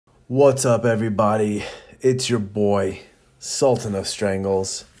What's up, everybody? It's your boy, Sultan of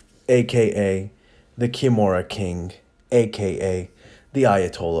Strangles, aka the Kimura King, aka the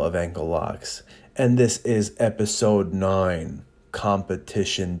Ayatollah of Ankle Locks, and this is episode 9,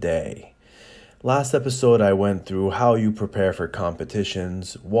 Competition Day. Last episode, I went through how you prepare for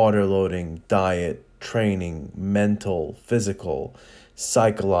competitions, water loading, diet, training, mental, physical,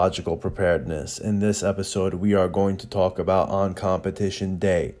 psychological preparedness. In this episode, we are going to talk about on competition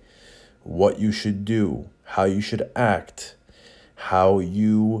day what you should do, how you should act, how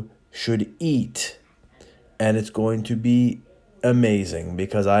you should eat. And it's going to be amazing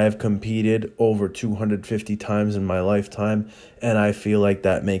because I have competed over 250 times in my lifetime, and I feel like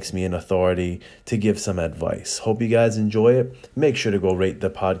that makes me an authority to give some advice. Hope you guys enjoy it. Make sure to go rate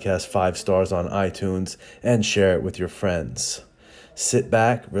the podcast 5 stars on iTunes and share it with your friends. Sit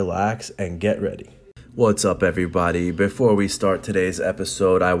back, relax, and get ready. What's up, everybody? Before we start today's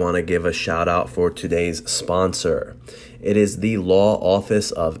episode, I want to give a shout out for today's sponsor. It is the law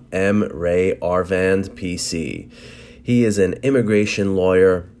office of M. Ray Arvand, PC. He is an immigration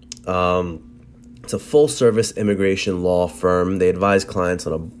lawyer. It's a full-service immigration law firm. They advise clients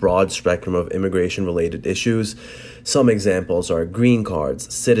on a broad spectrum of immigration-related issues. Some examples are green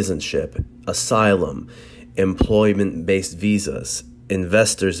cards, citizenship, asylum, employment-based visas,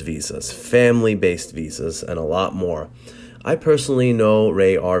 investors' visas, family-based visas, and a lot more. I personally know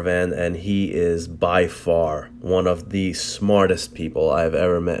Ray Arvand, and he is by far one of the smartest people I've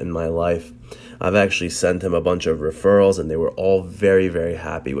ever met in my life. I've actually sent him a bunch of referrals, and they were all very, very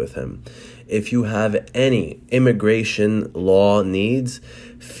happy with him. If you have any immigration law needs,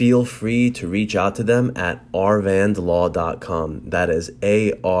 feel free to reach out to them at arvandlaw.com. That is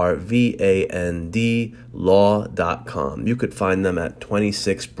ARVAND law.com. You could find them at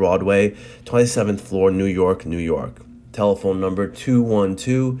 26 Broadway, 27th floor, New York, New York. Telephone number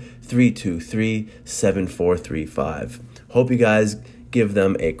 212-323-7435. Hope you guys give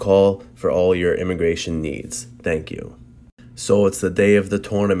them a call for all your immigration needs. Thank you. So it's the day of the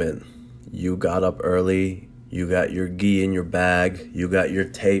tournament. You got up early, you got your gi in your bag, you got your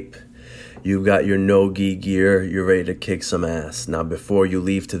tape, you got your no-gi gear, you're ready to kick some ass. Now, before you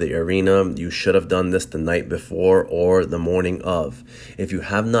leave to the arena, you should have done this the night before or the morning of. If you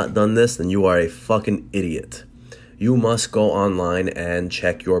have not done this, then you are a fucking idiot. You must go online and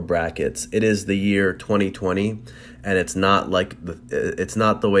check your brackets. It is the year 2020, and it's not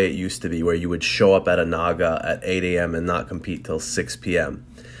the way it used to be, where you would show up at a Naga at 8 a.m. and not compete till 6 p.m.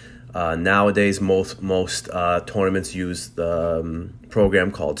 Nowadays, most tournaments use the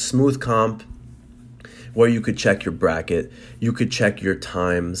program called Smooth Comp, where you could check your bracket, you could check your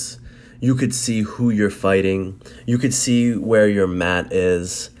times, you could see who you're fighting, you could see where your mat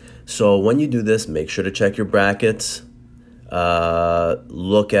is. So when you do this, make sure to check your brackets,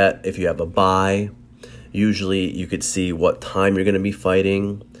 look at if you have a bye. Usually you could see what time you're going to be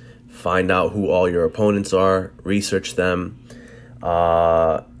fighting, find out who all your opponents are, research them,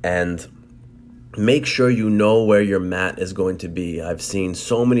 and make sure you know where your mat is going to be. I've seen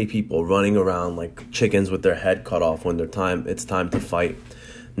so many people running around like chickens with their head cut off when it's time to fight,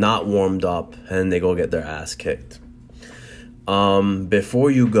 not warmed up, and they go get their ass kicked.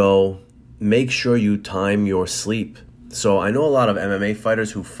 Before you go, make sure you time your sleep. So I know a lot of MMA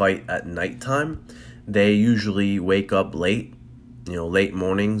fighters who fight at nighttime. They usually wake up late, late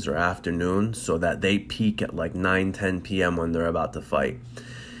mornings or afternoon, so that they peak at like 9-10 p.m. when they're about to fight.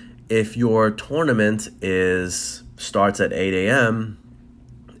 If your tournament starts at 8 a.m.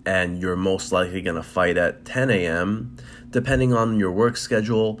 and you're most likely going to fight at 10 a.m., depending on your work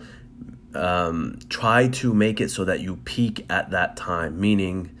schedule, try to make it so that you peak at that time,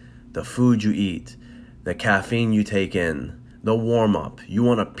 meaning the food you eat, the caffeine you take in, the warm-up. You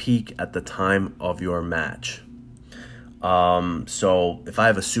want to peak at the time of your match. So if I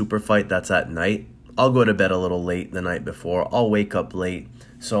have a super fight that's at night, I'll go to bed a little late the night before. I'll wake up late.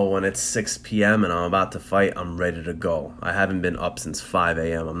 So when it's 6 p.m. and I'm about to fight, I'm ready to go. I haven't been up since 5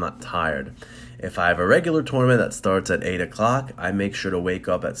 a.m. I'm not tired. If I have a regular tournament that starts at 8 o'clock, I make sure to wake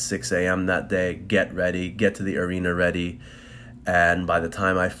up at 6 a.m. that day, get ready, get to the arena ready. And by the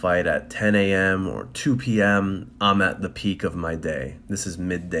time I fight at 10 a.m. or 2 p.m., I'm at the peak of my day. This is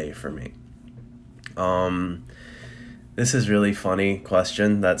midday for me. This is really funny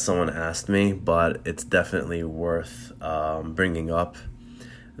question that someone asked me, but it's definitely worth bringing up.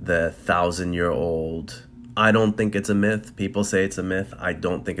 The 1,000-year-old, I don't think it's a myth. People say it's a myth. I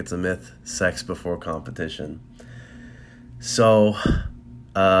don't think it's a myth. Sex before competition. So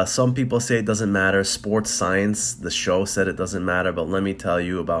some people say it doesn't matter. Sports Science, the show, said it doesn't matter. But let me tell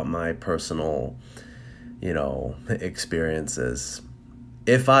you about my personal, experiences.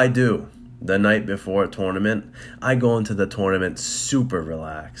 If I do, the night before a tournament, I go into the tournament super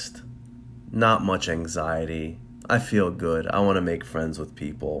relaxed. Not much anxiety. I feel good. I want to make friends with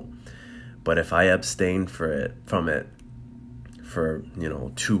people. But if I abstain from it for,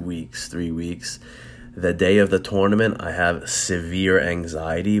 2 weeks, 3 weeks, the day of the tournament, I have severe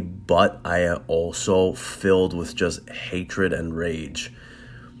anxiety, but I am also filled with just hatred and rage.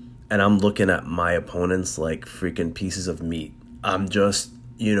 And I'm looking at my opponents like freaking pieces of meat. I'm just,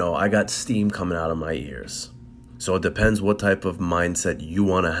 I got steam coming out of my ears. So it depends what type of mindset you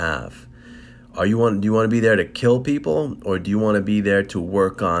want to have. Do you want to be there to kill people, or do you want to be there to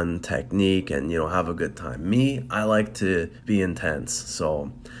work on technique and, have a good time? Me, I like to be intense,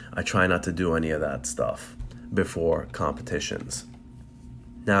 so I try not to do any of that stuff before competitions.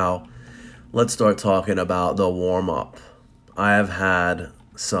 Now, let's start talking about the warm-up. I have had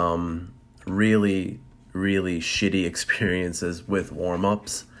some really, really shitty experiences with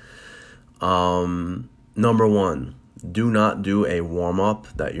warm-ups. Number one, do not do a warm-up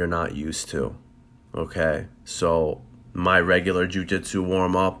that you're not used to. Okay, so my regular jiu-jitsu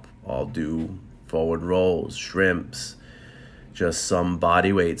warm-up, I'll do forward rolls, shrimps, just some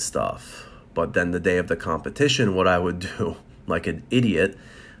body weight stuff. But then the day of the competition, what I would do, like an idiot,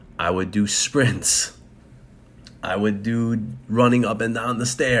 I would do sprints. I would do running up and down the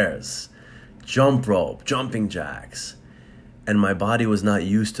stairs, jump rope, jumping jacks. And my body was not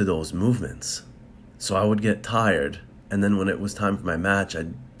used to those movements. So I would get tired. And then when it was time for my match,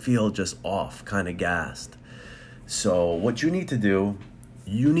 I'd feel just off, kind of gassed. So what you need to do,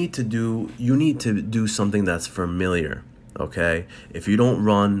 you need to do something that's familiar, okay? If you don't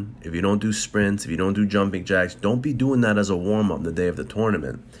run, if you don't do sprints, if you don't do jumping jacks, don't be doing that as a warm-up the day of the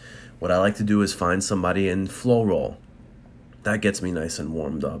tournament. What I like to do is find somebody in flow roll. That gets me nice and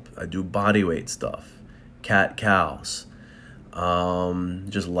warmed up. I do body weight stuff, cat-cows,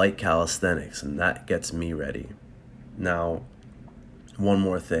 just light calisthenics, and that gets me ready. Now, one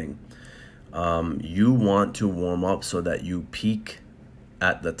more thing. You want to warm up so that you peak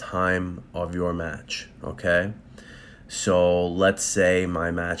at the time of your match, okay? So let's say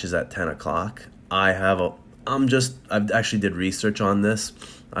my match is at 10 o'clock. I've actually did research on this.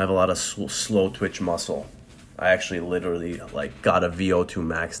 I have a lot of slow twitch muscle. I actually literally got a VO2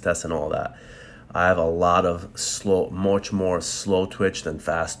 max test and all that. I have a lot of much more slow twitch than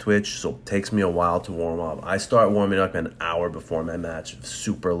fast twitch, so it takes me a while to warm up. I start warming up an hour before my match,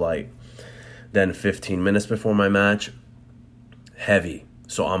 super light. Then 15 minutes before my match, heavy.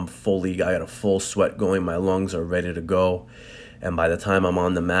 So I got a full sweat going, my lungs are ready to go, and by the time I'm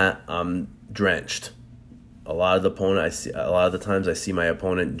on the mat, I'm drenched. A lot of the times I see my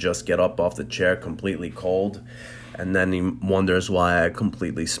opponent just get up off the chair completely cold, and then he wonders why I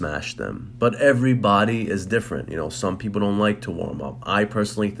completely smashed them. But everybody is different. Some people don't like to warm up. I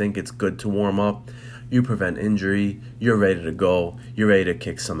personally think it's good to warm up. You prevent injury. You're ready to go. You're ready to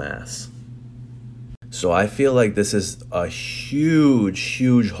kick some ass. So I feel like this is a huge,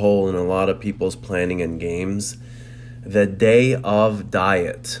 huge hole in a lot of people's planning and games. The day of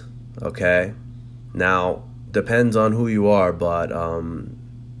diet, okay? Now, depends on who you are, but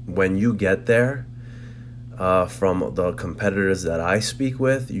when you get there, from the competitors that I speak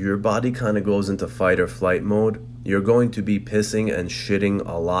with, your body kind of goes into fight or flight mode. You're going to be pissing and shitting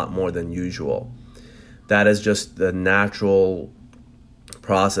a lot more than usual. That is just the natural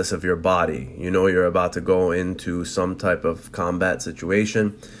process of your body. You're about to go into some type of combat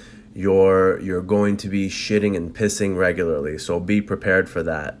situation. You're going to be shitting and pissing regularly, so be prepared for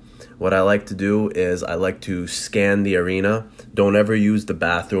that. What I like to do is I like to scan the arena. Don't ever use the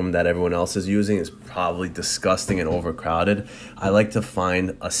bathroom that everyone else is using. It's probably disgusting and overcrowded. I like to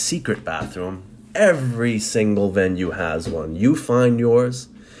find a secret bathroom. Every single venue has one. You find yours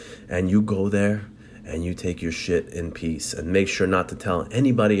and you go there and you take your shit in peace, and make sure not to tell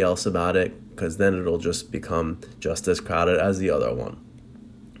anybody else about it, because then it'll just become just as crowded as the other one.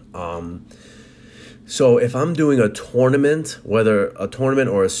 So if I'm doing a tournament, whether a tournament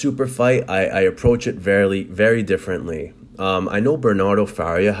or a super fight, I approach it very, very differently. I know Bernardo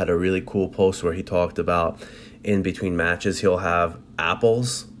Faria had a really cool post where he talked about in between matches, he'll have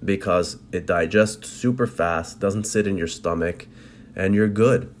apples because it digests super fast, doesn't sit in your stomach, and you're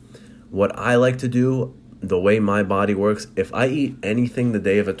good. What I like to do, the way my body works, if I eat anything the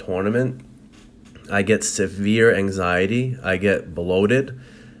day of a tournament, I get severe anxiety, I get bloated,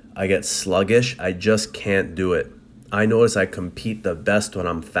 I get sluggish, I just can't do it. I notice I compete the best when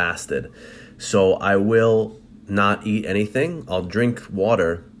I'm fasted. So I will not eat anything, I'll drink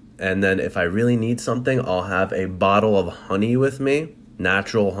water, and then if I really need something, I'll have a bottle of honey with me,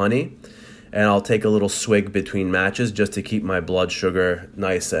 natural honey, and I'll take a little swig between matches just to keep my blood sugar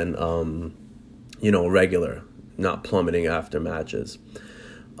nice and regular, not plummeting after matches.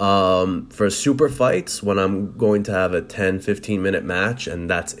 For super fights, when I'm going to have a 10-15 minute match and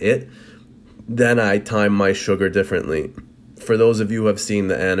that's it, then I time my sugar differently. For those of you who have seen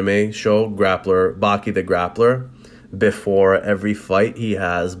the anime show Grappler, Baki the Grappler, before every fight he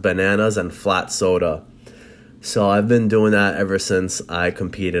has bananas and flat soda. So I've been doing that ever since I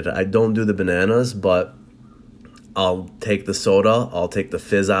competed. I don't do the bananas, but I'll take the soda, I'll take the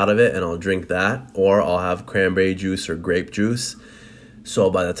fizz out of it, and I'll drink that. Or I'll have cranberry juice or grape juice.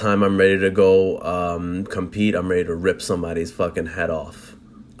 So by the time I'm ready to go compete, I'm ready to rip somebody's fucking head off.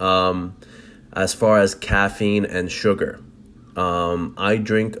 As far as caffeine and sugar, I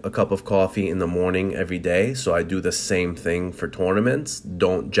drink a cup of coffee in the morning every day. So I do the same thing for tournaments.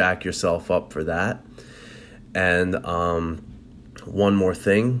 Don't jack yourself up for that. And one more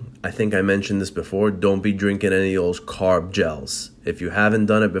thing, I think I mentioned this before, don't be drinking any of those carb gels. If you haven't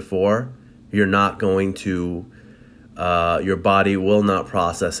done it before, you're not going to, your body will not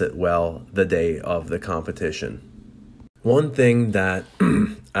process it well the day of the competition. One thing that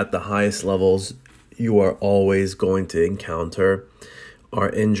at the highest levels you are always going to encounter are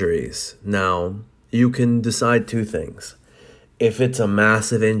injuries. Now, you can decide two things. If it's a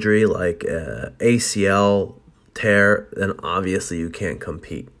massive injury like ACL tear, then obviously you can't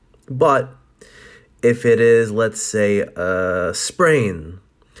compete. But if it is, let's say, a sprain,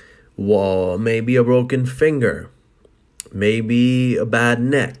 well, maybe a broken finger, maybe a bad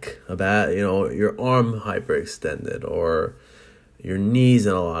neck, your arm hyperextended, or your knee's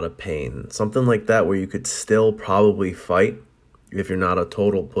in a lot of pain, something like that where you could still probably fight if you're not a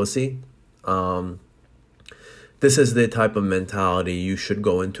total pussy. This is the type of mentality you should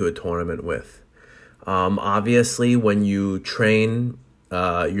go into a tournament with. Obviously, when you train,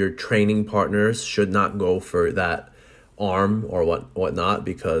 your training partners should not go for that arm or whatnot,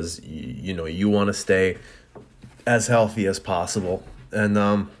 because you want to stay as healthy as possible.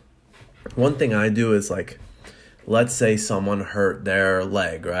 And one thing I do is, like, let's say someone hurt their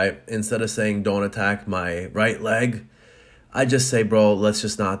leg, right? Instead of saying don't attack my right leg, I just say, bro, let's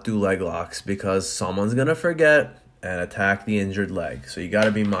just not do leg locks, because someone's gonna forget and attack the injured leg. So you got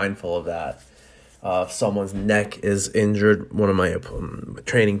to be mindful of that. If someone's neck is injured, one of my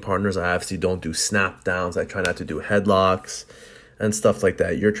training partners, I obviously don't do snap downs. I try not to do headlocks and stuff like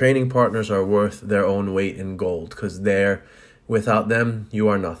that. Your training partners are worth their own weight in gold, because without them, you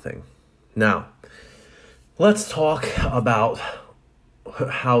are nothing. Now, let's talk about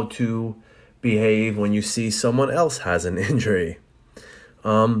how to behave when you see someone else has an injury.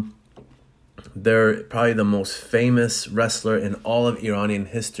 They're probably the most famous wrestler in all of Iranian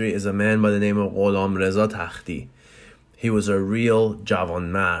history is a man by the name of Ghulam Reza Takhti. He was a real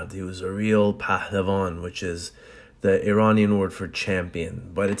Javan Mard. He was a real Pahlevan, which is the Iranian word for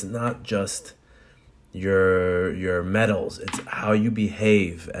champion. But it's not just your medals. It's how you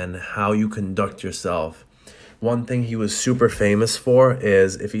behave and how you conduct yourself. One thing he was super famous for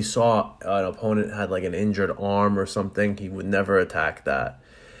is if he saw an opponent had like an injured arm or something, he would never attack that.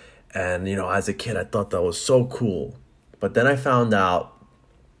 And, as a kid, I thought that was so cool. But then I found out,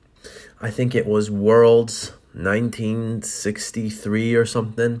 I think it was Worlds 1963 or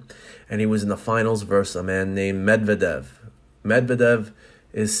something, and he was in the finals versus a man named Medvedev. Medvedev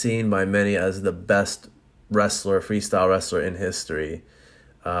is seen by many as the best freestyle wrestler in history,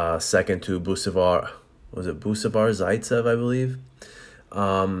 second to Busevar. Was it Busevar Zaitsev, I believe?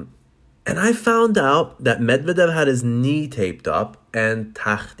 And I found out that Medvedev had his knee taped up and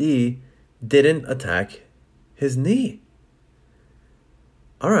Takhti didn't attack his knee.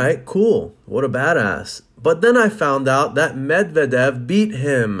 All right, cool. What a badass. But then I found out that Medvedev beat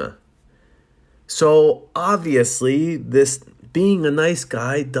him. So obviously, this being a nice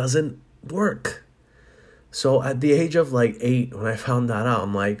guy doesn't work. So at the age of 8, when I found that out,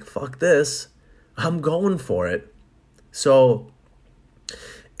 I'm like, fuck this. I'm going for it. So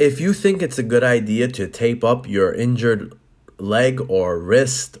if you think it's a good idea to tape up your injured leg or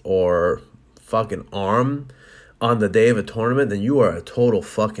wrist or fucking arm on the day of a tournament, then you are a total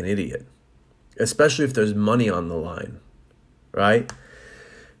fucking idiot. Especially if there's money on the line, right?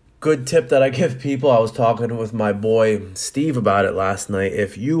 Good tip that I give people. I was talking with my boy Steve about it last night.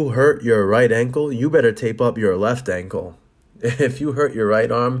 If you hurt your right ankle, you better tape up your left ankle. If you hurt your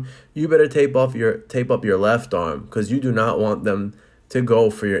right arm, you better tape up your left arm, because you do not want them to go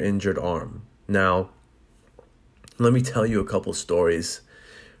for your injured arm. Now, let me tell you a couple stories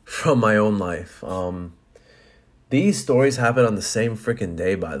from my own life. These stories happened on the same freaking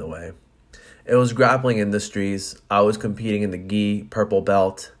day, by the way. It was Grappling Industries. I was competing in the gi purple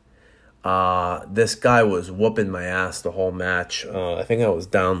belt. This guy was whooping my ass the whole match. I think I was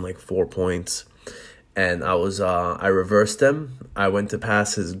down like 4 points, and I reversed him. I went to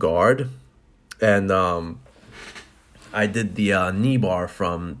pass his guard, and I did the knee bar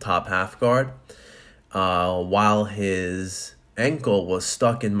from top half guard, while his ankle was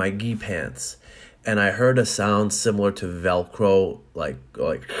stuck in my gi pants, and I heard a sound similar to Velcro, like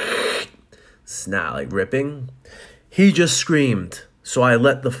snap, like ripping. He just screamed. So I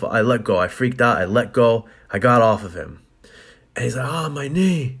let go. I freaked out. I let go. I got off of him. And he's like, "Oh, my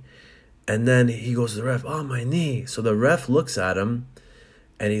knee." And then he goes to the ref, "Oh, my knee." So the ref looks at him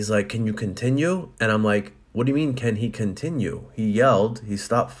and he's like, "Can you continue?" And I'm like, "What do you mean, can he continue?" He yelled. He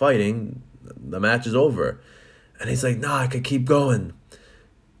stopped fighting. The match is over. And he's like, "Nah, I could keep going."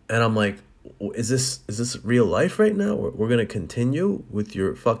 And I'm like, Is this real life right now? We're going to continue with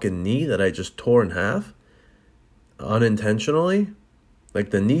your fucking knee that I just tore in half? Unintentionally?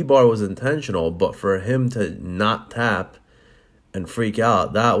 Like, the knee bar was intentional, but for him to not tap and freak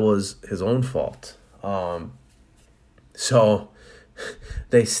out, that was his own fault. So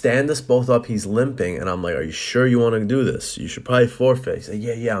they stand us both up. He's limping, and I'm like, "Are you sure you want to do this? You should probably forfeit." He's like,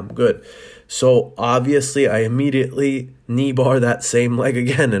 yeah, I'm good. So obviously, I immediately knee bar that same leg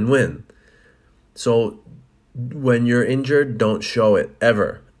again and win. So when you're injured, don't show it,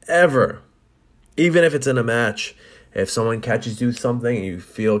 ever. Even if it's in a match. If someone catches you something and you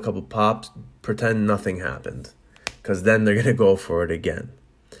feel a couple pops, pretend nothing happened, because then they're going to go for it again.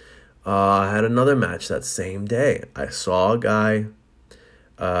 I had another match that same day. I saw a guy,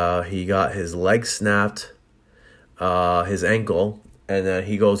 he got his leg snapped, his ankle, and then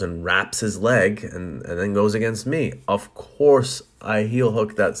he goes and wraps his leg and then goes against me. Of course, I heel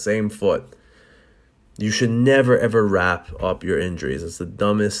hooked that same foot. You should never, ever wrap up your injuries. It's the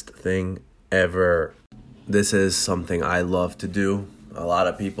dumbest thing ever. This is something I love to do. A lot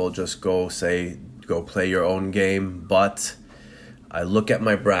of people just go play your own game, but I look at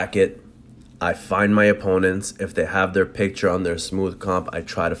my bracket, I find my opponents. If they have their picture on their smooth comp, I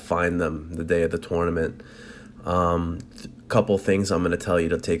try to find them the day of the tournament. Couple things I'm going to tell you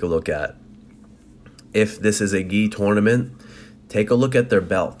to take a look at. If this is a gi tournament, take a look at their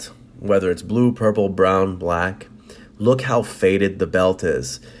belt, whether it's blue, purple, brown, black. Look how faded the belt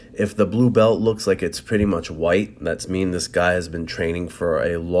is. If the blue belt looks like it's pretty much white, that's mean this guy has been training for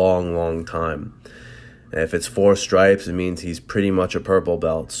a long time. And if it's 4 stripes, it means he's pretty much a purple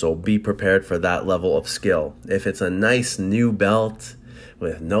belt. So be prepared for that level of skill. If it's a nice new belt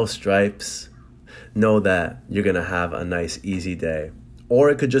with no stripes, know that you're going to have a nice, easy day. Or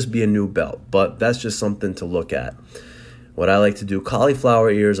it could just be a new belt, but that's just something to look at. What I like to do, cauliflower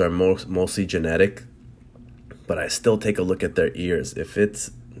ears are mostly genetic, but I still take a look at their ears.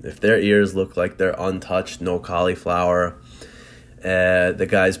 If their ears look like they're untouched, no cauliflower, the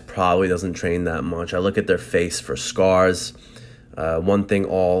guy's probably doesn't train that much. I look at their face for scars. One thing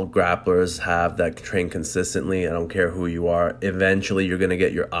all grapplers have that train consistently, I don't care who you are, eventually you're going to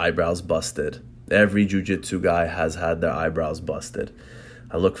get your eyebrows busted. Every jiu-jitsu guy has had their eyebrows busted.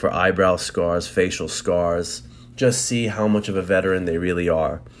 I look for eyebrow scars, facial scars, just see how much of a veteran they really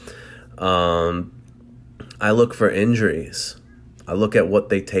are. I look for injuries. I look at what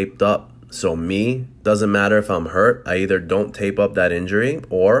they taped up. So me, doesn't matter if I'm hurt, I either don't tape up that injury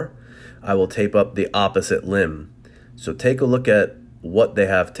or I will tape up the opposite limb. So take a look at what they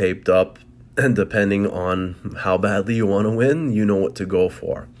have taped up, and depending on how badly you want to win, you know what to go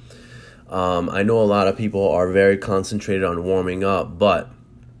for. I know a lot of people are very concentrated on warming up, but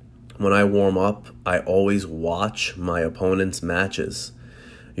when I warm up, I always watch my opponent's matches.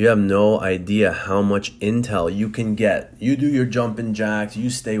 You have no idea how much intel you can get. You do your jumping jacks, you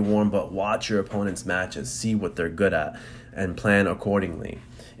stay warm, but watch your opponent's matches, see what they're good at, and plan accordingly.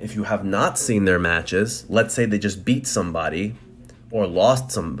 If you have not seen their matches, let's say they just beat somebody or lost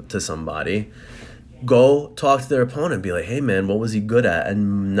to somebody, go talk to their opponent and be like, "Hey man, what was he good at?"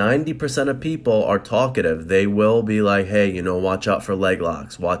 And 90% of people are talkative. They will be like, "Hey, watch out for leg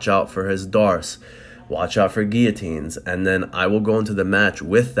locks, watch out for his darce, watch out for guillotines." And then I will go into the match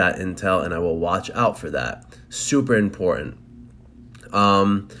with that intel and I will watch out for that. Super important.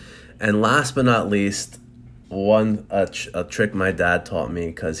 And last but not least, a trick my dad taught me,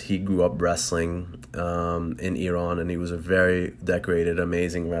 because he grew up wrestling in Iran, and he was a very decorated,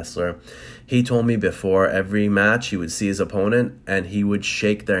 amazing wrestler. He told me before every match he would see his opponent and he would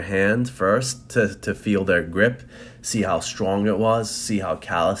shake their hand first to feel their grip, see how strong it was, see how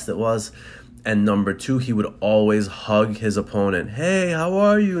calloused it was. And number 2, he would always hug his opponent. "Hey, how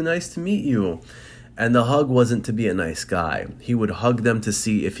are you? Nice to meet you." And the hug wasn't to be a nice guy. He would hug them to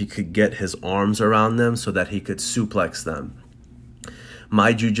see if he could get his arms around them so that he could suplex them.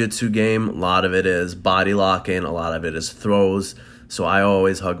 My jiu-jitsu game, a lot of it is body locking, a lot of it is throws, so I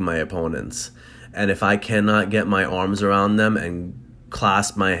always hug my opponents. And if I cannot get my arms around them and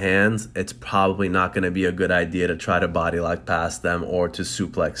clasp my hands, it's probably not going to be a good idea to try to body lock past them or to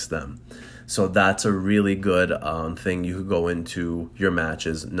suplex them. So that's a really good thing you could go into your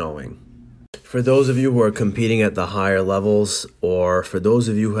matches knowing. For those of you who are competing at the higher levels, or for those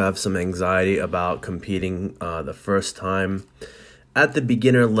of you who have some anxiety about competing the first time, at the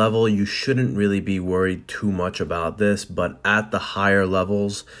beginner level, you shouldn't really be worried too much about this, but at the higher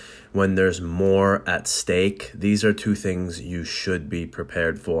levels, when there's more at stake, these are two things you should be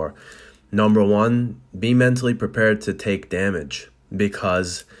prepared for. Number one, be mentally prepared to take damage,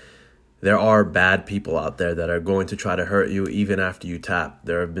 because there are bad people out there that are going to try to hurt you even after you tap.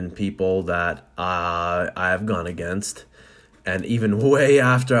 There have been people that I have gone against, and even way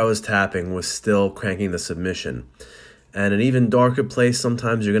after I was tapping, was still cranking the submission. And an even darker place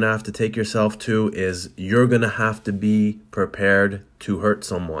sometimes you're going to have to take yourself to is you're going to have to be prepared to hurt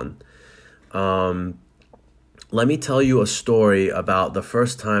someone. Let me tell you a story about the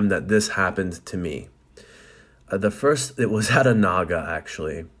first time that this happened to me. It was at a Naga,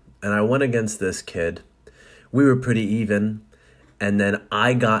 actually. And I went against this kid. We were pretty even. And then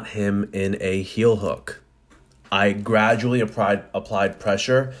I got him in a heel hook. I gradually applied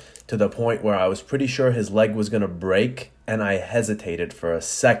pressure to the point where I was pretty sure his leg was going to break. And I hesitated for a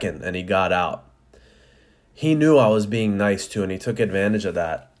second and he got out. He knew I was being nice too, and he took advantage of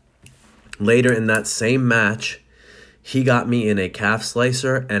that. Later in that same match, he got me in a calf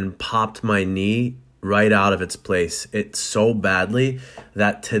slicer and popped my knee right out of its place. It so badly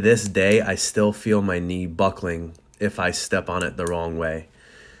that to this day, I still feel my knee buckling if I step on it the wrong way.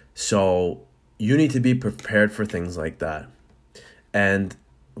 So you need to be prepared for things like that. And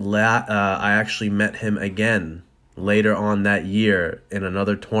I actually met him again later on that year in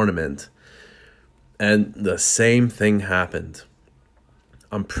another tournament. And the same thing happened.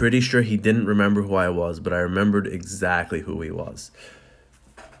 I'm pretty sure he didn't remember who I was, but I remembered exactly who he was.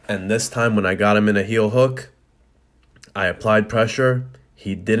 And this time when I got him in a heel hook, I applied pressure.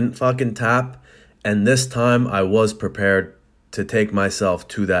 He didn't fucking tap. And this time I was prepared to take myself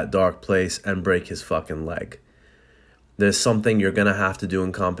to that dark place and break his fucking leg. There's something you're going to have to do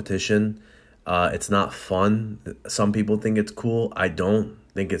in competition. It's not fun. Some people think it's cool. I don't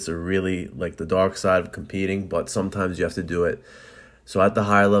think it's a really like the dark side of competing, but sometimes you have to do it. So at the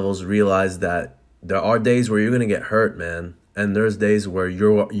higher levels, realize that there are days where you're going to get hurt, man. And there's days where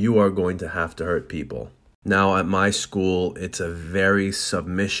you are going to have to hurt people. Now, at my school, it's a very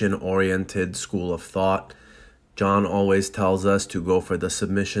submission-oriented school of thought. John always tells us to go for the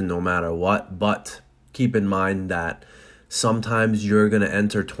submission no matter what. But keep in mind that sometimes you're going to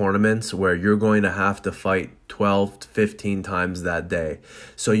enter tournaments where you're going to have to fight 12 to 15 times that day.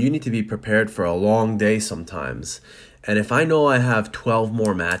 So you need to be prepared for a long day sometimes. And if I know I have 12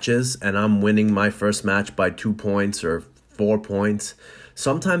 more matches and I'm winning my first match by 2 points or 4 points,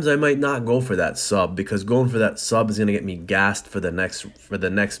 sometimes I might not go for that sub, because going for that sub is going to get me gassed for the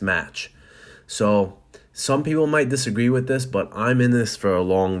next match. So some people might disagree with this, but I'm in this for a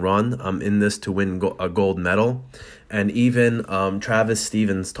long run. I'm in this to win a gold medal. And even Travis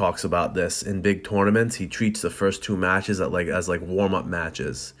Stevens talks about this in big tournaments. He treats the first 2 matches as warm-up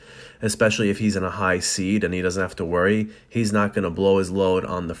matches, especially if he's in a high seed and he doesn't have to worry. He's not going to blow his load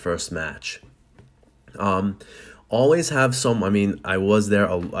on the first match. Always have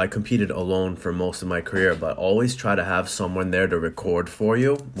I competed alone for most of my career, but always try to have someone there to record for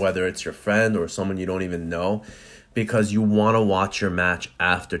you, whether it's your friend or someone you don't even know, because you want to watch your match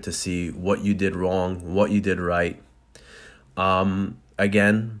after to see what you did wrong, what you did right.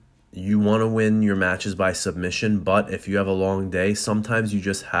 Again, you want to win your matches by submission, but if you have a long day, sometimes you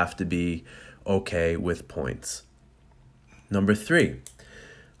just have to be okay with points. Number 3,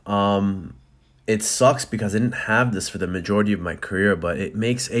 it sucks because I didn't have this for the majority of my career, but it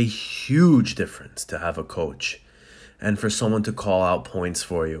makes a huge difference to have a coach and for someone to call out points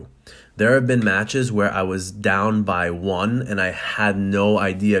for you. There have been matches where I was down by 1 and I had no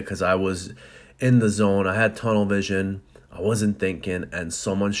idea because I was in the zone. I had tunnel vision. I wasn't thinking, and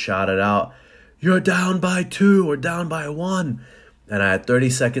someone shouted out, "You're down by 2 or down by 1." And I had 30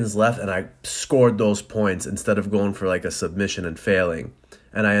 seconds left and I scored those points instead of going for like a submission and failing.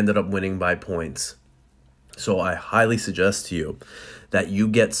 And I ended up winning by points. So I highly suggest to you that you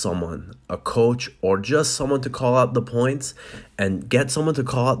get someone, a coach, or just someone to call out the points, and get someone to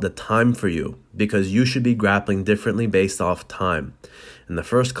call out the time for you, because you should be grappling differently based off time. In the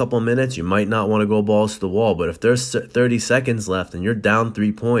first couple minutes, you might not want to go balls to the wall, but if there's 30 seconds left and you're down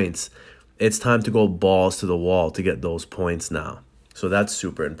 3 points, it's time to go balls to the wall to get those points now. So that's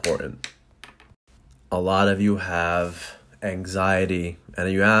super important. A lot of you have anxiety,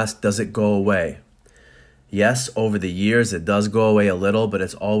 and you ask, does it go away? Yes, over the years it does go away a little, but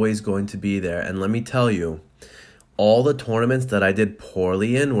it's always going to be there. And let me tell you, all the tournaments that I did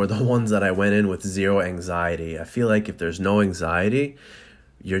poorly in were the ones that I went in with zero anxiety. I feel like if there's no anxiety,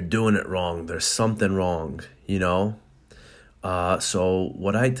 you're doing it wrong. There's something wrong, you know? So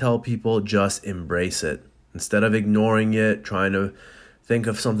what I tell people, just embrace it. Instead of ignoring it, trying to think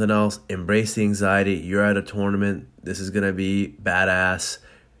of something else, embrace the anxiety. You're at a tournament. This is going to be badass.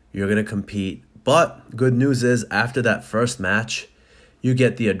 You're going to compete. But good news is, after that first match, you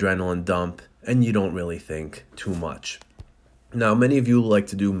get the adrenaline dump and you don't really think too much. Now, many of you like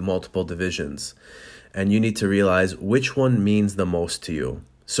to do multiple divisions, and you need to realize which one means the most to you.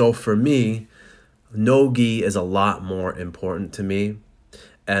 So for me, no-gi is a lot more important to me,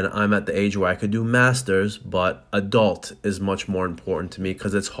 and I'm at the age where I could do masters, but adult is much more important to me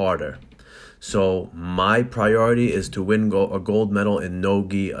because it's harder. So my priority is to win a gold medal in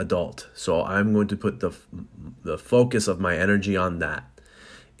no-gi adult. So I'm going to put the focus of my energy on that.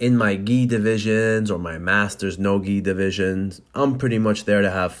 In my gi divisions or my masters no-gi divisions, I'm pretty much there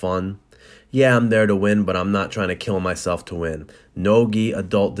to have fun. Yeah, I'm there to win, but I'm not trying to kill myself to win. No-gi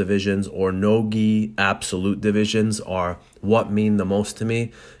adult divisions or no-gi absolute divisions are what mean the most to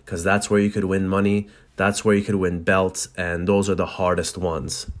me, because that's where you could win money, that's where you could win belts, and those are the hardest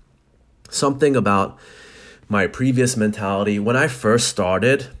ones. Something about my previous mentality, when I first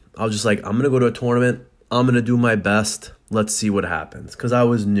started, I was just like, I'm going to go to a tournament, I'm going to do my best, let's see what happens, because I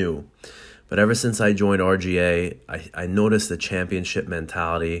was new. But ever since I joined RGA, I noticed the championship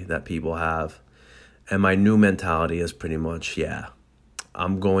mentality that people have. And my new mentality is pretty much, yeah,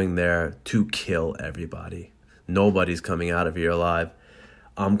 I'm going there to kill everybody. Nobody's coming out of here alive.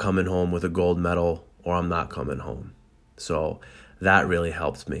 I'm coming home with a gold medal, or I'm not coming home. So that really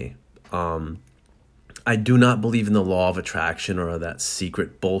helped me. I do not believe in the law of attraction or that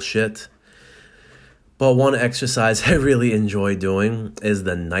secret bullshit. But one exercise I really enjoy doing is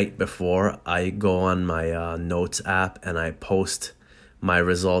the night before, I go on my notes app and I post my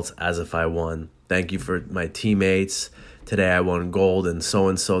results as if I won. Thank you for my teammates. Today I won gold in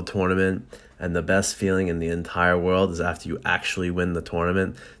so-and-so tournament. And the best feeling in the entire world is after you actually win the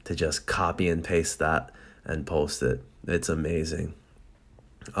tournament to just copy and paste that and post it. It's amazing.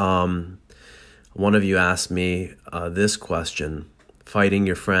 One of you asked me this question, fighting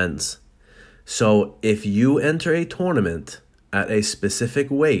your friends. So if you enter a tournament at a specific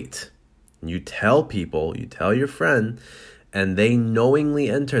weight, you tell people, you tell your friend, and they knowingly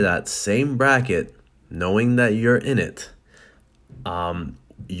enter that same bracket, knowing that you're in it,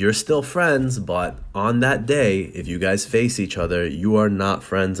 you're still friends, but on that day, if you guys face each other, you are not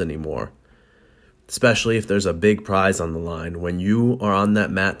friends anymore. Especially if there's a big prize on the line. When you are on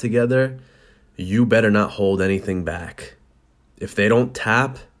that mat together, you better not hold anything back. If they don't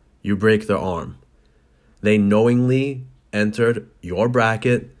tap, you break their arm. They knowingly entered your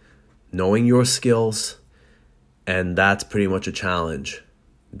bracket, knowing your skills, and that's pretty much a challenge.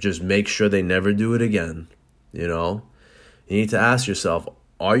 Just make sure they never do it again, you know? You need to ask yourself,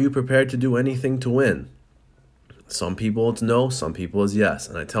 are you prepared to do anything to win? Some people it's no, some people it's yes.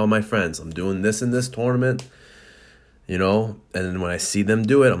 And I tell my friends, I'm doing this in this tournament, you know? And then when I see them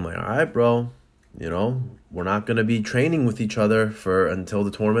do it, I'm like, all right, bro, you know, we're not going to be training with each other until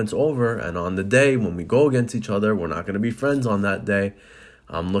the tournament's over. And on the day when we go against each other, we're not going to be friends on that day.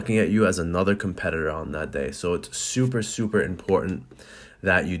 I'm looking at you as another competitor on that day. So it's super, super important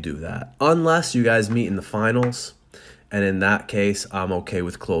that you do that. Unless you guys meet in the finals. And in that case, I'm okay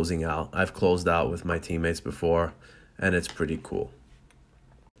with closing out. I've closed out with my teammates before, and it's pretty cool.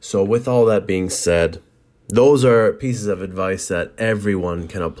 So with all that being said, those are pieces of advice that everyone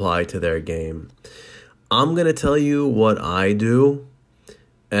can apply to their game. I'm going to tell you what I do,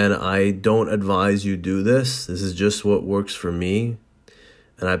 and I don't advise you do this. This is just what works for me,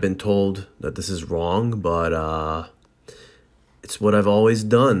 and I've been told that this is wrong, but it's what I've always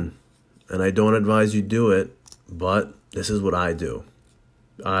done, and I don't advise you do it, but this is what I do.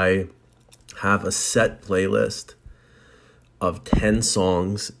 I have a set playlist of 10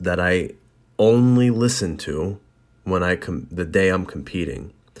 songs that I only listen to when the day I'm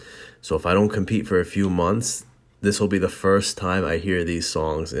competing. So if I don't compete for a few months, this will be the first time I hear these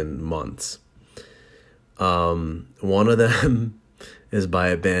songs in months. One of them is by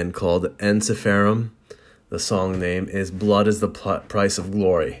a band called Ensiferum. The song name is Blood is the Price of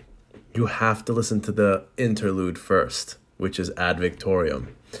Glory. You have to listen to the interlude first, which is Ad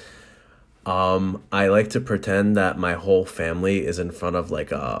Victoriam. I like to pretend that my whole family is in front of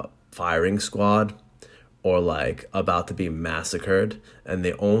like a firing squad, or like about to be massacred, and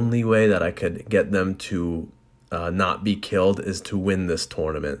the only way that I could get them to not be killed is to win this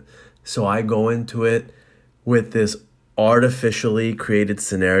tournament. So I go into it with this artificially created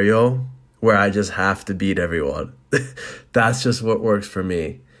scenario where I just have to beat everyone. That's just what works for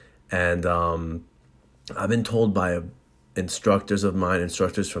me. And I've been told by instructors of mine,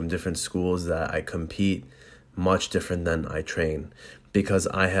 instructors from different schools, that I compete much different than I train, because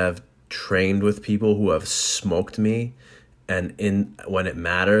I have trained with people who have smoked me, and when it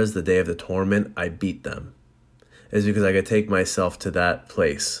matters, the day of the tournament, I beat them. It's because I could take myself to that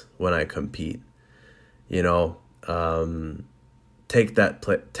place when I compete. You know, take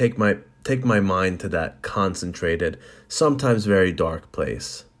my mind to that concentrated, sometimes very dark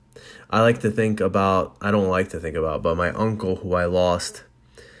place. I don't like to think about, but my uncle who I lost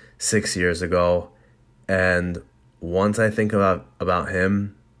 6 years ago, and once I think about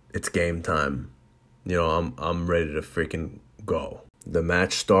him, it's game time. You know, I'm ready to freaking go. The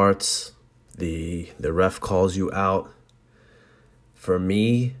match starts, the ref calls you out. For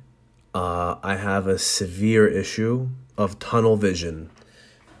me, I have a severe issue of tunnel vision.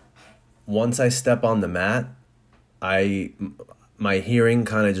 Once I step on the mat, my hearing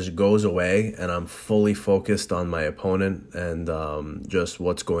kind of just goes away, and I'm fully focused on my opponent and just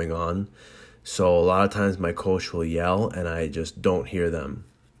what's going on. So a lot of times my coach will yell and I just don't hear them.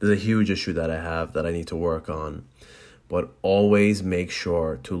 There's a huge issue that I have that I need to work on. But always make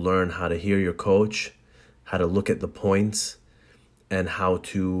sure to learn how to hear your coach, how to look at the points, and how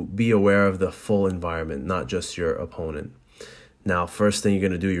to be aware of the full environment, not just your opponent. Now, first thing you're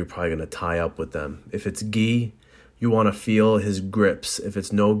going to do, you're probably going to tie up with them. If it's gi, you want to feel his grips. If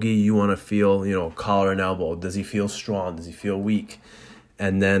it's no gi, you want to feel, collar and elbow. Does he feel strong? Does he feel weak?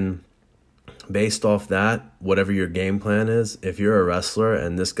 And then based off that, whatever your game plan is, if you're a wrestler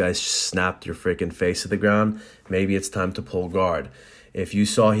and this guy snapped your freaking face to the ground, maybe it's time to pull guard. If you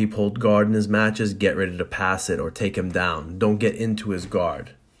saw he pulled guard in his matches, get ready to pass it or take him down. Don't get into his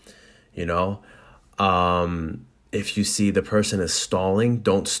guard. If you see the person is stalling,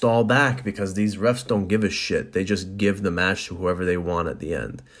 don't stall back, because these refs don't give a shit. They just give the match to whoever they want at the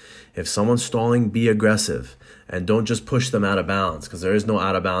end. If someone's stalling, be aggressive. And don't just push them out of bounds, because there is no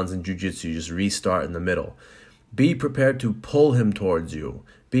out of bounds in jiu-jitsu. You just restart in the middle. Be prepared to pull him towards you.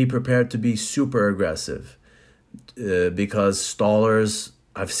 Be prepared to be super aggressive. Because stallers,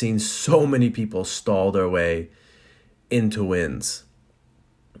 I've seen so many people stall their way into wins.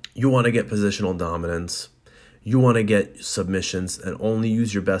 You want to get positional dominance. You want to get submissions, and only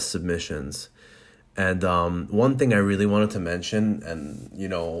use your best submissions. And one thing I really wanted to mention, and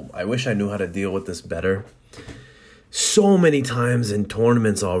I wish I knew how to deal with this better. So many times in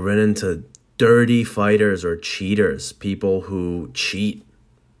tournaments I'll run into dirty fighters or cheaters, people who cheat.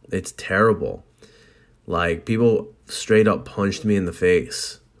 It's terrible. Like, people straight up punched me in the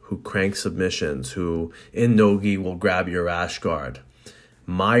face, who crank submissions, who in no-gi will grab your rash guard.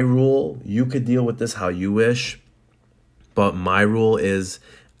 My rule, you could deal with this how you wish, but my rule is,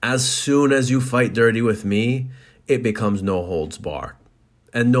 as soon as you fight dirty with me, it becomes no holds barred.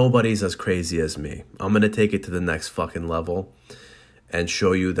 And nobody's as crazy as me. I'm going to take it to the next fucking level and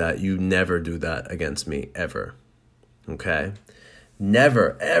show you that you never do that against me, ever. Okay?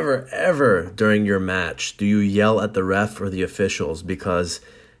 Never, ever, ever during your match do you yell at the ref or the officials, because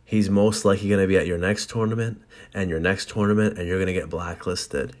he's most likely going to be at your next tournament and your next tournament, and you're going to get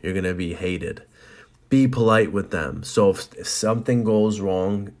blacklisted. You're going to be hated. Be polite with them. So if something goes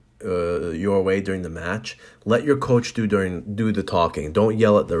wrong your way during the match, let your coach do the talking. Don't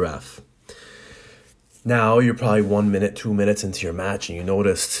yell at the ref. Now you're probably 1 minute, 2 minutes into your match, and you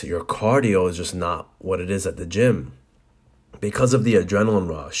noticed your cardio is just not what it is at the gym. Because of the adrenaline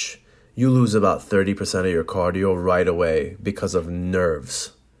rush, you lose about 30% of your cardio right away because of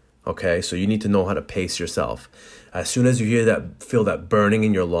nerves. Okay, so you need to know how to pace yourself. As soon as you feel that burning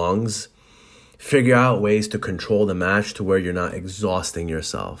in your lungs, figure out ways to control the match to where you're not exhausting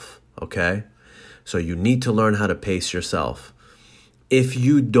yourself. Okay, so you need to learn how to pace yourself. If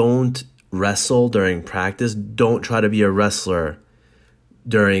you don't wrestle during practice, don't try to be a wrestler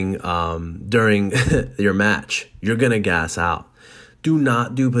during your match. You're gonna gas out. Do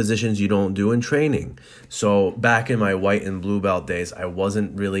not do positions you don't do in training. So back in my white and blue belt days, I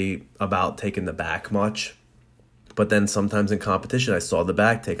wasn't really about taking the back much. But then sometimes in competition, I saw the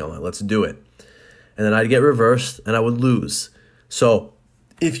back take. I'm like, let's do it. And then I'd get reversed and I would lose. So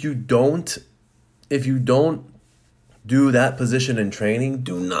if you don't do that position in training,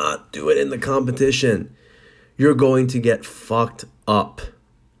 do not do it in the competition. You're going to get fucked up.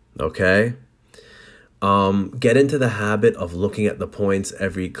 Okay? Get into the habit of looking at the points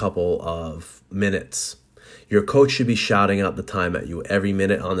every couple of minutes. Your coach should be shouting out the time at you every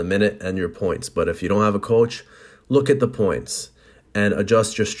minute on the minute and your points. But if you don't have a coach, look at the points and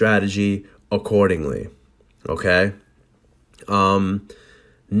adjust your strategy accordingly. Okay?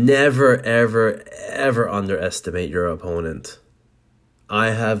 Never, ever, ever underestimate your opponent.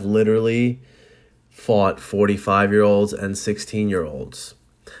 I have literally fought 45-year-olds and 16-year-olds.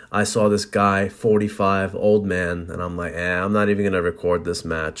 I saw this guy, 45, old man, and I'm like, I'm not even going to record this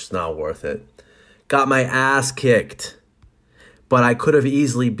match. It's not worth it. Got my ass kicked. But I could have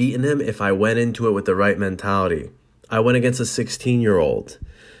easily beaten him if I went into it with the right mentality. I went against a 16-year-old.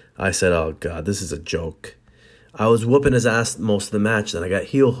 I said, oh, God, this is a joke. I was whooping his ass most of the match, then I got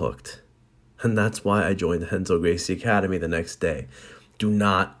heel hooked. And that's why I joined the Renzo Gracie Academy the next day. Do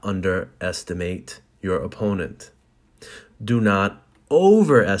not underestimate your opponent. Do not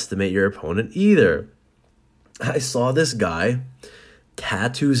overestimate your opponent either. I saw this guy,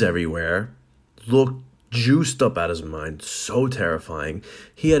 tattoos everywhere, looked juiced up out of his mind, so terrifying.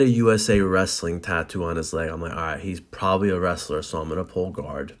 He had a USA Wrestling tattoo on his leg. I'm like, all right, he's probably a wrestler, so I'm going to pull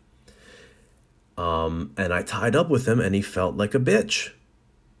guard. And I tied up with him, and he felt like a bitch.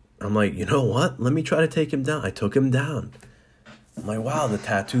 I'm like, you know what? Let me try to take him down. I took him down. I'm like, wow, the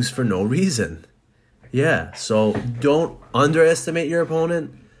tattoo's for no reason. Yeah, so don't underestimate your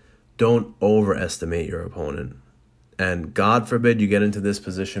opponent. Don't overestimate your opponent. And God forbid you get into this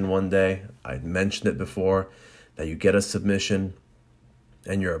position one day. I mentioned it before, that you get a submission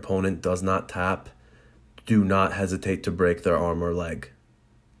and your opponent does not tap. Do not hesitate to break their arm or leg.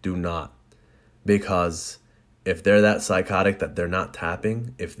 Do not. Because if they're that psychotic that they're not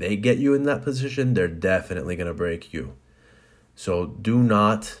tapping, if they get you in that position, they're definitely going to break you. So do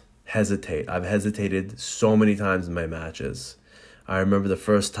not hesitate. I've hesitated so many times in my matches. I remember the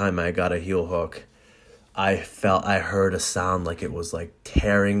first time I got a heel hook, I heard a sound like it was like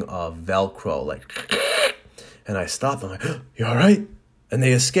tearing a Velcro, like, and I stopped. I'm like, you all right? And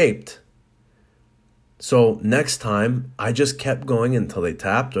they escaped. So next time, I just kept going until they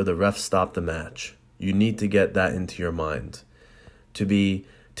tapped or the ref stopped the match. You need to get that into your mind. To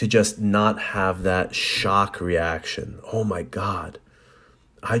just not have that shock reaction. Oh my God,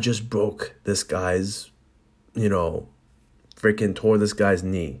 I just broke this guy's, freaking tore this guy's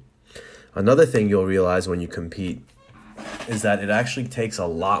knee. Another thing you'll realize when you compete is that it actually takes a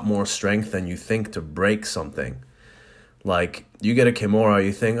lot more strength than you think to break something. Like, you get a Kimura,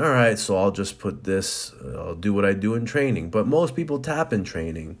 you think, all right, so I'll just put this, I'll do what I do in training. But most people tap in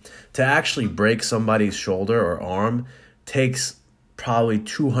training. To actually break somebody's shoulder or arm takes probably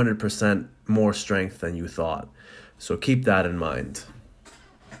 200% more strength than you thought. So keep that in mind.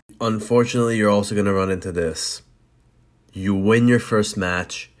 Unfortunately, you're also going to run into this. You win your first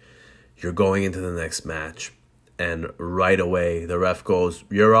match, you're going into the next match, and right away the ref goes,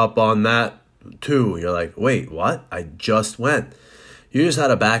 you're up on that too. You're like, wait, what? I just went. You just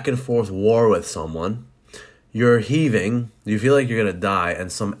had a back and forth war with someone. You're heaving, you feel like you're going to die,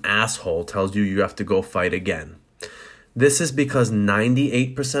 and some asshole tells you you have to go fight again. This is because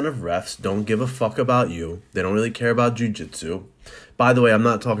 98% of refs don't give a fuck about you. They don't really care about jiu-jitsu. By the way, I'm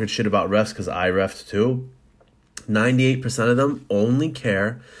not talking shit about refs because I refed too. 98% of them only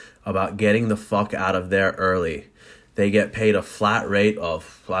care about getting the fuck out of there early. They get paid a flat rate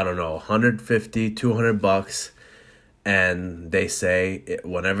of, $150, $200, and they say,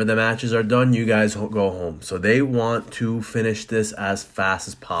 whenever the matches are done, you guys go home. So they want to finish this as fast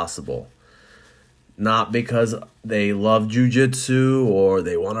as possible. Not because they love jiu-jitsu or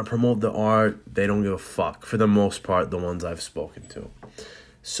they want to promote the art. They don't give a fuck, for the most part, the ones I've spoken to.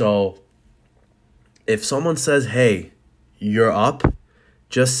 So if someone says, hey, you're up,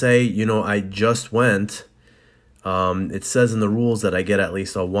 just say, I just went. It says in the rules that I get at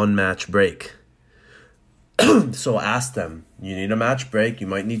least a 1-match break. So ask them, you need a match break? You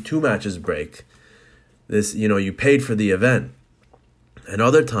might need 2 matches break. This, you paid for the event. And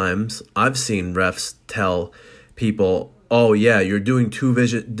other times, I've seen refs tell people, oh yeah, you're doing 2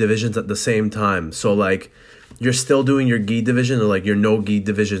 divisions at the same time. So like, you're still doing your gi division, or like your no gi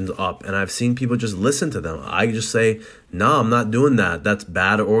division's up. And I've seen people just listen to them. I just say, no, I'm not doing that. That's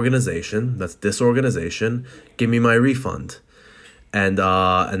bad organization. That's disorganization. Give me my refund. And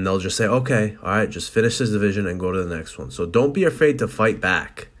they'll just say, okay, all right, just finish this division and go to the next one. So don't be afraid to fight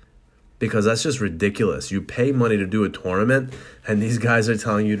back, because that's just ridiculous. You pay money to do a tournament, and these guys are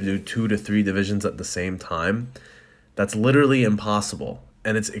telling you to do 2 to 3 divisions at the same time. That's literally impossible.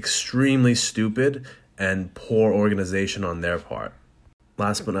 And it's extremely stupid and poor organization on their part.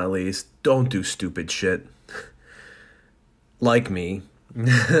 Last but not least, don't do stupid shit. Like me.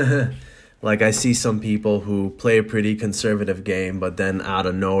 Like, I see some people who play a pretty conservative game, but then out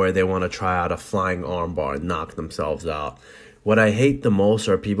of nowhere, they want to try out a flying armbar and knock themselves out. What I hate the most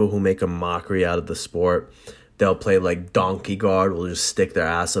are people who make a mockery out of the sport. They'll play like donkey guard, will just stick their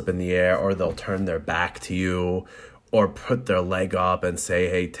ass up in the air, or they'll turn their back to you, or put their leg up and say,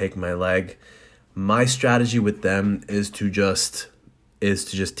 hey, take my leg. My strategy with them is to just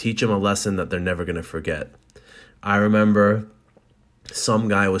teach them a lesson that they're never going to forget. I remember some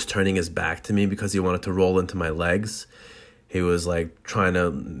guy was turning his back to me because he wanted to roll into my legs. He was like trying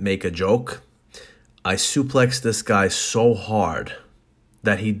to make a joke. I suplexed this guy so hard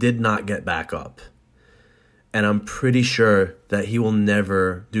that he did not get back up. And I'm pretty sure that he will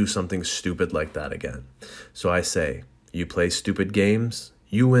never do something stupid like that again. So I say, you play stupid games,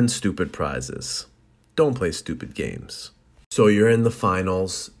 you win stupid prizes. Don't play stupid games. So you're in the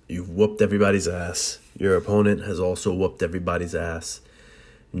finals, you've whooped everybody's ass. Your opponent has also whooped everybody's ass.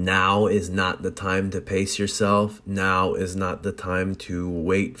 Now is not the time to pace yourself. Now is not the time to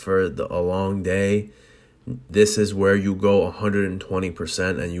wait for a long day. This is where you go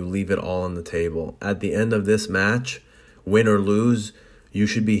 120% and you leave it all on the table. At the end of this match, win or lose, you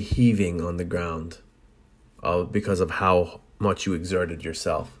should be heaving on the ground because of how much you exerted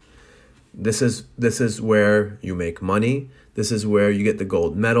yourself. This is where you make money. This is where you get the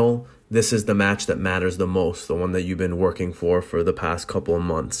gold medal. This is the match that matters the most, the one that you've been working for the past couple of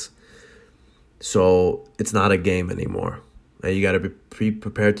months. So it's not a game anymore. And you got to be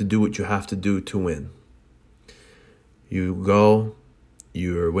prepared to do what you have to do to win. You go,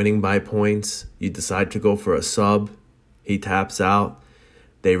 you're winning by points. You decide to go for a sub. He taps out.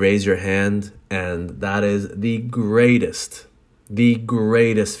 They raise your hand. And that is the greatest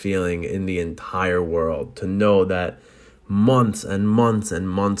feeling in the entire world, to know that months and months and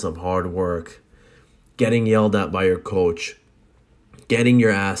months of hard work, getting yelled at by your coach, getting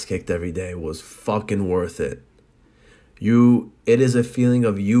your ass kicked every day was fucking worth it. It is a feeling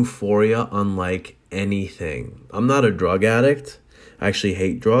of euphoria unlike anything. I'm not a drug addict. I actually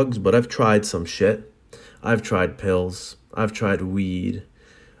hate drugs, but I've tried some shit. I've tried pills. I've tried weed.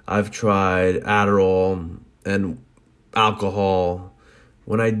 I've tried Adderall and alcohol.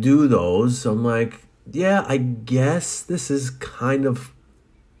 When I do those, I'm like, yeah, I guess this is kind of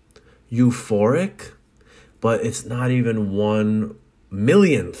euphoric, but it's not even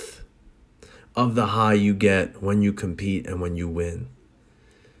 1/millionth of the high you get when you compete and when you win.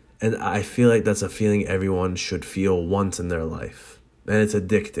 And I feel like that's a feeling everyone should feel once in their life. And it's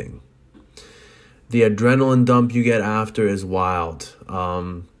addicting. The adrenaline dump you get after is wild.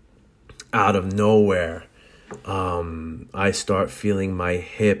 Out of nowhere, I start feeling my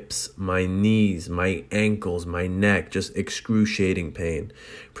hips, my knees, my ankles, my neck, just excruciating pain.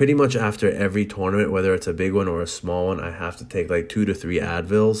 Pretty much after every tournament, whether it's a big one or a small one, I have to take like 2 to 3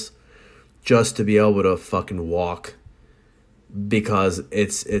 Advils just to be able to fucking walk, because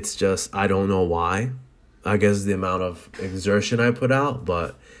it's just, I don't know why. I guess the amount of exertion I put out,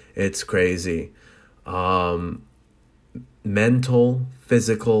 but it's crazy. Mental,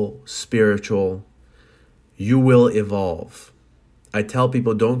 physical, spiritual, you will evolve. I tell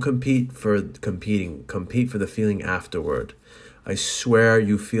people, don't compete for competing. Compete for the feeling afterward. I swear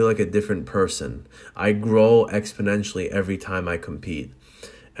you feel like a different person. I grow exponentially every time I compete.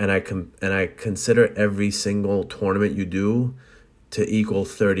 And I consider every single tournament you do to equal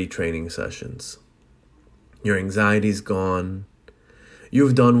 30 training sessions. Your anxiety's gone.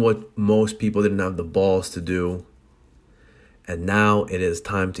 You've done what most people didn't have the balls to do. And now it is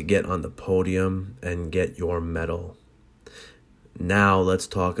time to get on the podium and get your medal. Now let's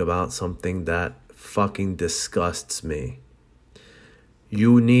talk about something that fucking disgusts me.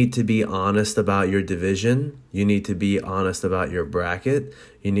 You need to be honest about your division. You need to be honest about your bracket.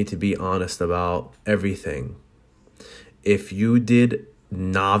 You need to be honest about everything. If you did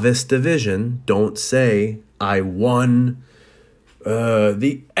novice division, don't say, I won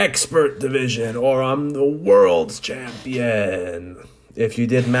the expert division, or I'm the world's champion. If you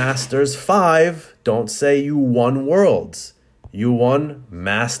did Masters 5, don't say you won Worlds. You won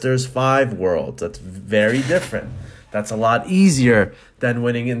Masters 5 Worlds. That's very different. That's a lot easier than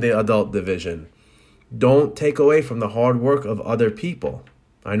winning in the adult division. Don't take away from the hard work of other people.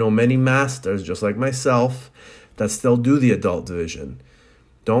 I know many masters, just like myself, that still do the adult division.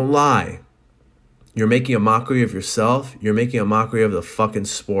 Don't lie. You're making a mockery of yourself. You're making a mockery of the fucking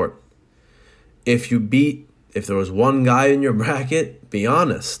sport. If there was one guy in your bracket, be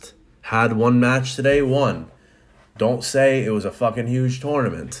honest. Had one match today, won. Don't say it was a fucking huge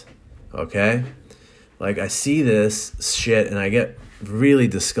tournament. Okay? Like, I see this shit and I get really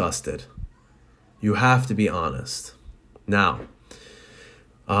disgusted. You have to be honest. Now,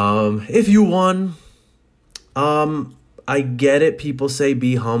 If you won, I get it. People say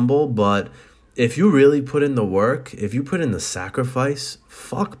be humble, but if you really put in the work, if you put in the sacrifice,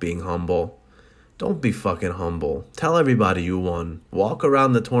 fuck being humble. Don't be fucking humble. Tell everybody you won. Walk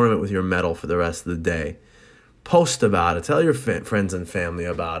around the tournament with your medal for the rest of the day. Post about it. Tell your friends and family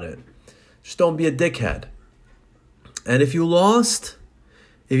about it. Just don't be a dickhead. And if you lost,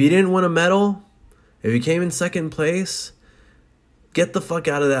 if you didn't win a medal, if you came in second place, get the fuck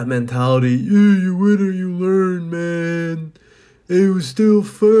out of that mentality. Yeah, you win or you learn, man. It was still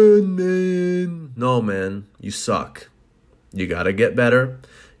fun, man. No, man. You suck. You gotta get better.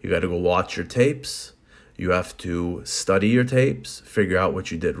 You gotta go watch your tapes. You have to study your tapes, figure out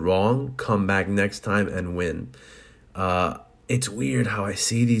what you did wrong, come back next time and win. It's weird how I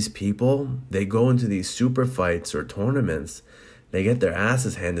see these people. They go into these super fights or tournaments. They get their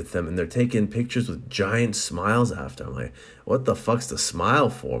asses handed to them and they're taking pictures with giant smiles after. I'm like, what the fuck's the smile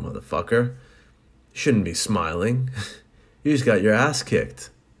for, motherfucker? You shouldn't be smiling. You just got your ass kicked.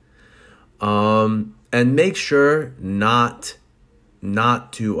 And make sure not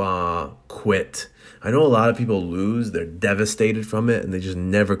to quit. I know a lot of people lose. They're devastated from it and they just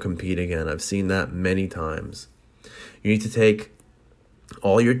never compete again. I've seen that many times. You need to take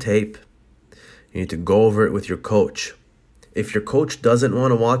all your tape. You need to go over it with your coach. If your coach doesn't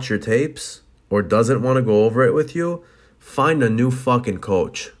want to watch your tapes or doesn't want to go over it with you, find a new fucking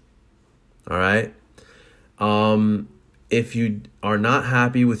coach. All right? If you are not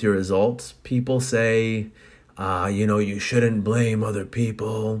happy with your results, people say, you shouldn't blame other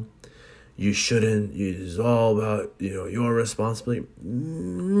people. You shouldn't. It's all about, your responsibility.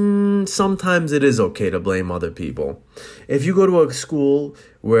 Sometimes it is okay to blame other people. If you go to a school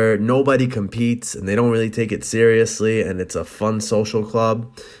where nobody competes and they don't really take it seriously and it's a fun social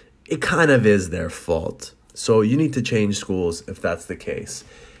club, it kind of is their fault. So you need to change schools if that's the case.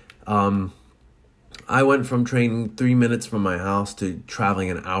 I went from training 3 minutes from my house to traveling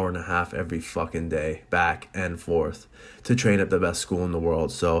an hour and a half every fucking day, back and forth, to train at the best school in the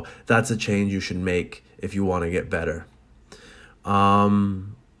world. So that's a change you should make if you want to get better.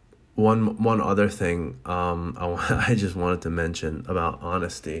 One other thing I just wanted to mention about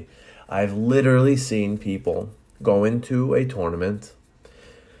honesty. I've literally seen people go into a tournament,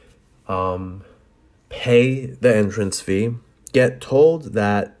 pay the entrance fee, get told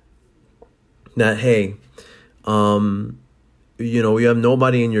that hey, you have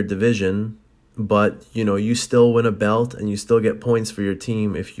nobody in your division, but, you still win a belt and you still get points for your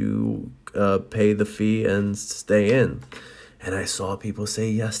team if you pay the fee and stay in. And I saw people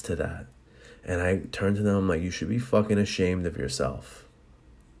say yes to that. And I turned to them, I'm like, you should be fucking ashamed of yourself.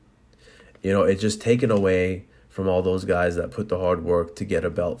 It's just taken away from all those guys that put the hard work to get a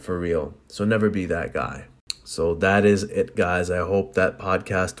belt for real. So never be that guy. So that is it, guys. I hope that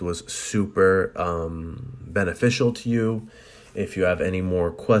podcast was super beneficial to you. If you have any more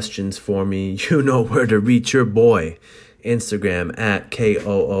questions for me, you know where to reach your boy. Instagram at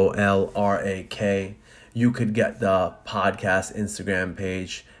KOOLRAK. You could get the podcast Instagram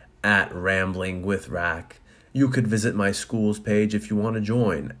page at Rambling with Rack. You could visit my school's page if you want to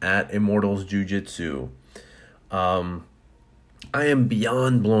join at Immortals Jiu-Jitsu. I am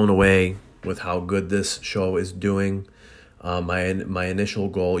beyond blown away with how good this show is doing. My initial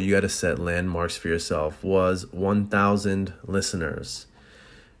goal, you got to set landmarks for yourself, was 1,000 listeners.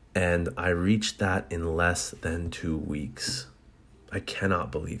 And I reached that in less than 2 weeks. I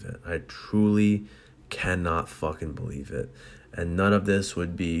cannot believe it. I truly cannot fucking believe it. And none of this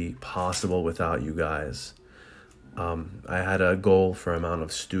would be possible without you guys. I had a goal for amount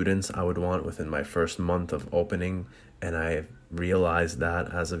of students I would want within my first month of opening, and I realized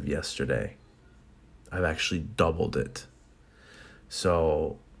that as of yesterday. I've actually doubled it.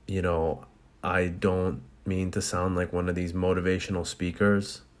 So, I don't mean to sound like one of these motivational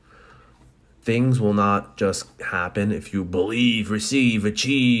speakers. Things will not just happen if you believe, receive,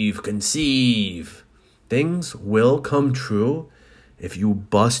 achieve, conceive. Things will come true if you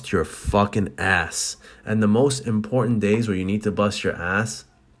bust your fucking ass. And the most important days where you need to bust your ass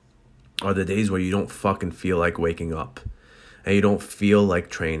are the days where you don't fucking feel like waking up. And you don't feel like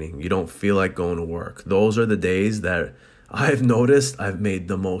training. You don't feel like going to work. Those are the days that I've noticed I've made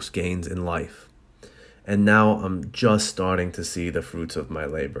the most gains in life. And now I'm just starting to see the fruits of my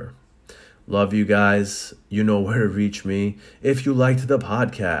labor. Love you guys. You know where to reach me. If you liked the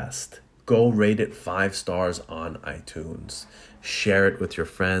podcast, go rate it 5 stars on iTunes. Share it with your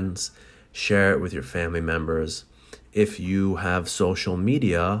friends. Share it with your family members. If you have social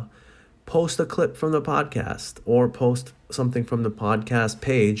media, post a clip from the podcast or post something from the podcast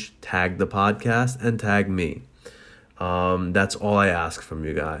page, tag the podcast and tag me. That's all I ask from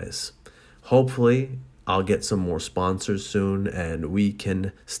you guys. Hopefully, I'll get some more sponsors soon and we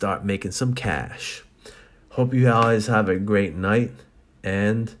can start making some cash. Hope you guys have a great night,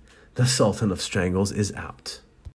 and the Sultan of Strangles is out.